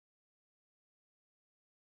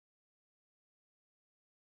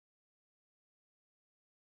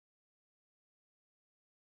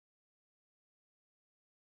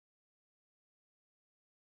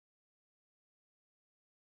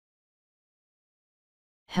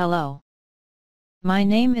Hello. My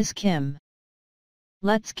name is Kim.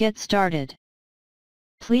 Let's get started.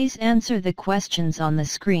 Please answer the questions on the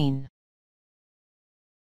screen.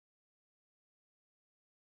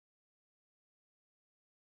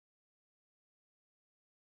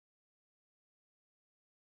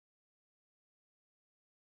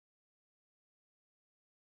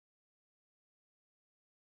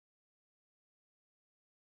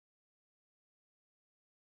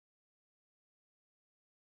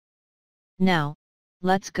 Now,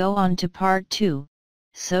 let's go on to part 2,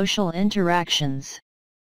 social interactions.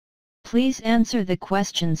 Please answer the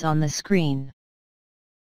questions on the screen.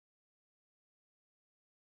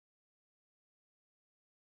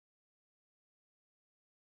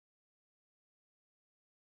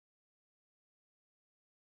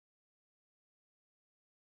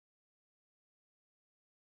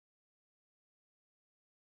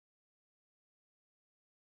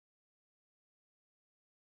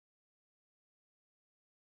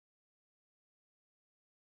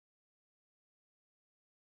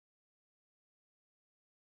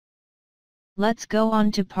 Let's go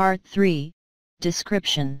on to part 3,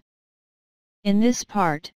 description. In this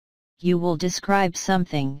part, you will describe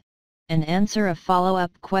something, and answer a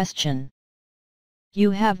follow-up question.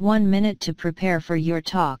 You have 1 minute to prepare for your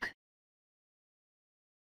talk.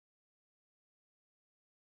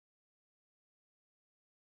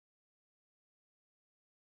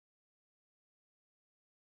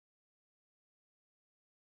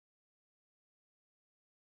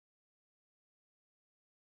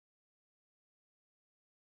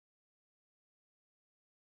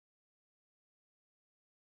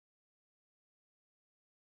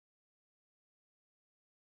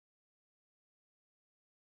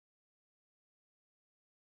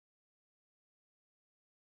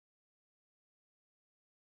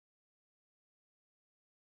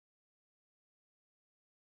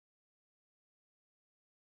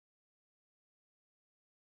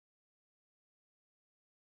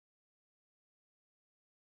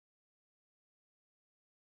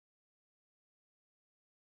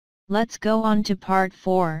 Let's go on to part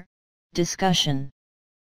 4, discussion.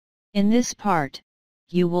 In this part,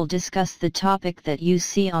 you will discuss the topic that you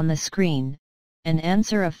see on the screen, and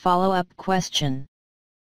answer a follow-up question.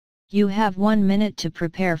 You have 1 minute to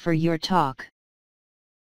prepare for your talk.